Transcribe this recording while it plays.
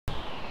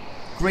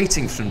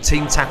Greetings from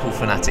Team Tackle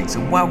Fanatics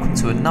and welcome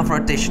to another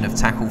edition of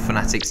Tackle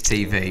Fanatics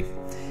TV.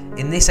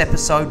 In this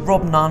episode,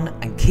 Rob Nunn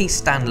and Keith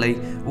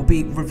Standley will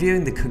be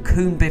reviewing the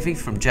Cocoon Bivvy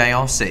from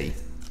JRC.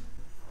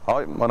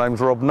 Hi, my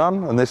name's Rob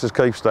Nunn and this is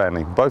Keith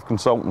Standley, both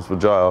consultants for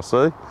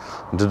JRC,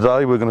 and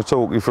today we're going to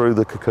talk you through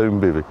the Cocoon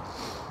Bivvy.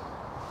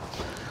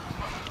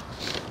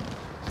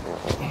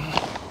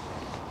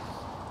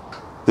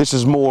 This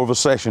is more of a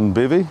session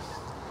bivvy.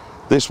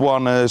 This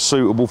one is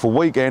suitable for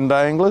weekend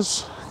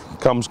anglers,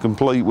 comes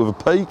complete with a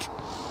peak,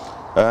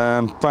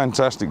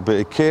 fantastic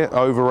bit of kit,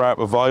 overwrap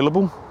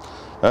available.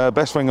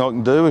 Best thing I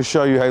can do is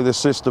show you how this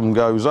system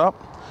goes up,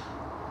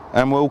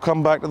 and we'll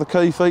come back to the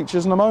key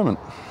features in a moment.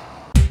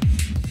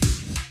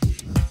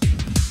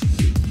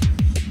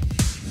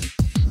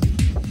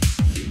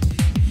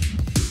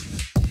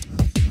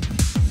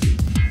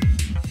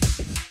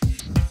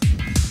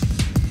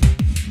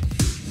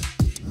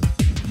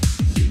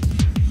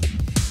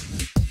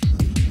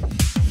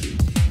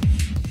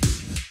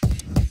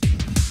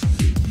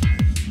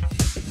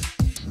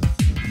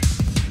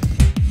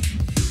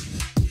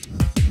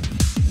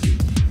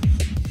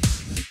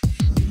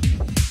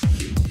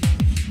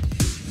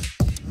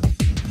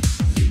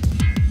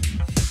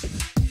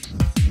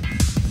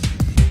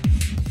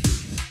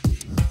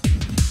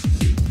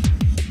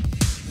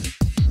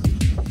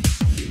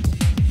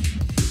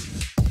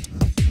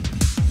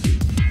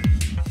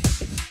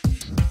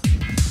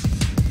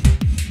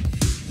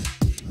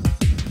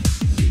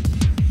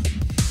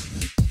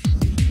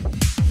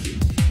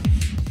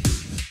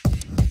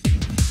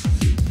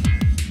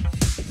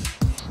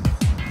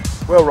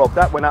 Well, Rob,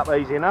 that went up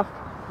easy enough.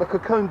 The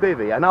Cocoon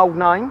Bivvy, an old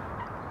name,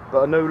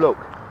 but a new look.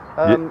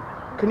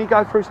 Can you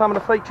go through some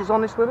of the features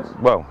on this with us?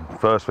 Well,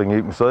 first thing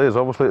you can see is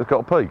obviously it's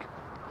got a peak.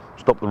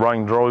 Stop the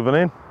rain driving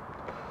in.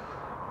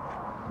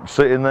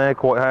 Sit in there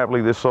quite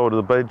happily this side of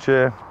the bed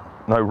chair,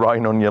 no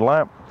rain on your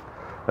lap.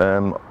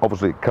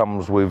 Obviously it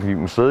comes with, you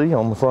can see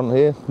on the front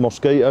here,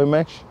 mosquito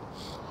mesh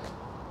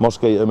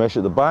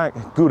at the back.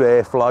 Good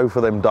airflow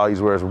for them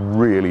days where it's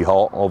really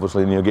hot,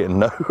 obviously, and you're getting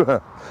no,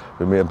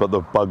 but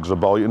the bugs are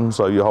biting,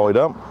 so you hide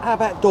up. How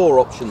about door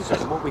options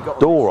then? What we got?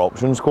 Door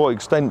options, quite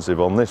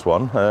extensive on this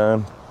one.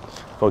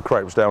 If I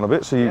crouch down a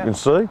bit so you can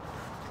see.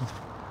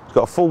 It's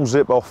got a full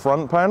zip off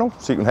front panel,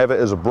 so you can have it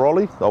as a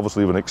brolly,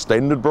 obviously with an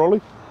extended brolly.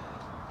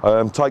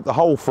 Take the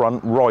whole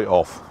front right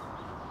off.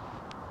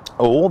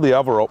 Or the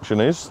other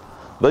option is,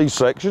 these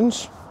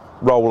sections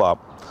roll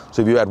up.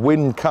 So if you had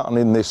wind cutting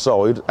in this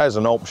side, as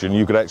an option,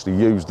 you could actually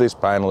use this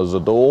panel as a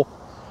door,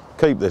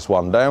 keep this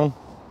one down,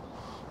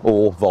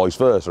 or vice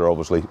versa,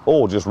 obviously,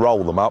 or just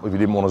roll them up if you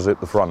didn't want to zip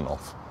the front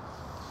off.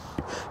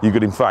 You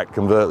could in fact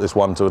convert this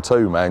one to a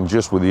two-man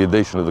just with the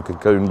addition of the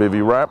Cocoon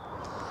Bivvy wrap.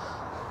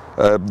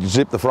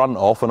 Zip the front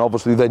off, and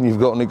obviously then you've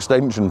got an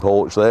extension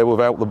porch there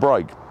without the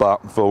brake. But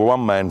for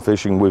one-man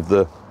fishing with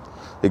the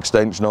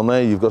extension on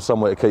there, you've got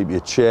somewhere to keep your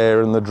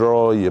chair in the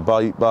dry, your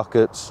bait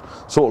buckets,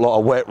 sort of like a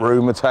wet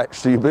room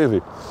attached to your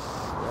bivvy.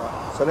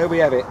 Right. So there we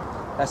have it.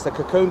 That's the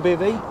Cocoon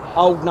Bivvy,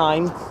 old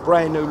name,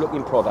 brand new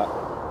looking product.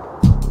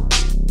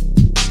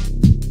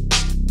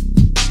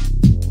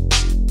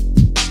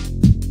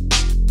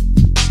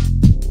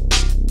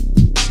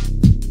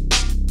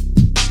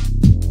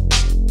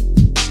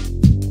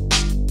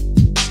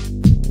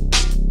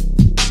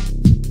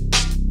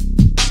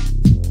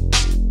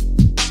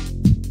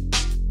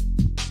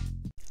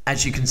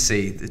 As you can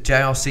see, the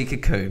JRC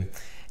Cocoon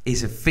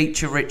is a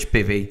feature-rich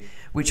bivvy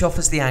which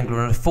offers the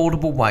angler an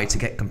affordable way to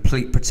get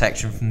complete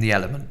protection from the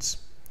elements.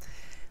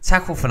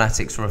 Tackle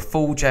Fanatics are a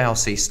full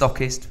JRC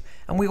stockist,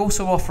 and we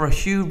also offer a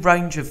huge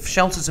range of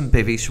shelters and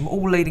bivvies from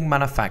all leading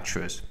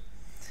manufacturers.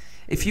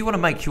 If you want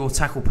to make your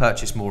tackle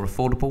purchase more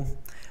affordable,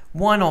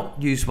 why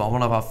not use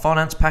one of our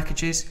finance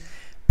packages?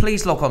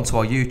 Please log on to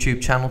our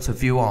YouTube channel to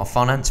view our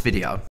finance video.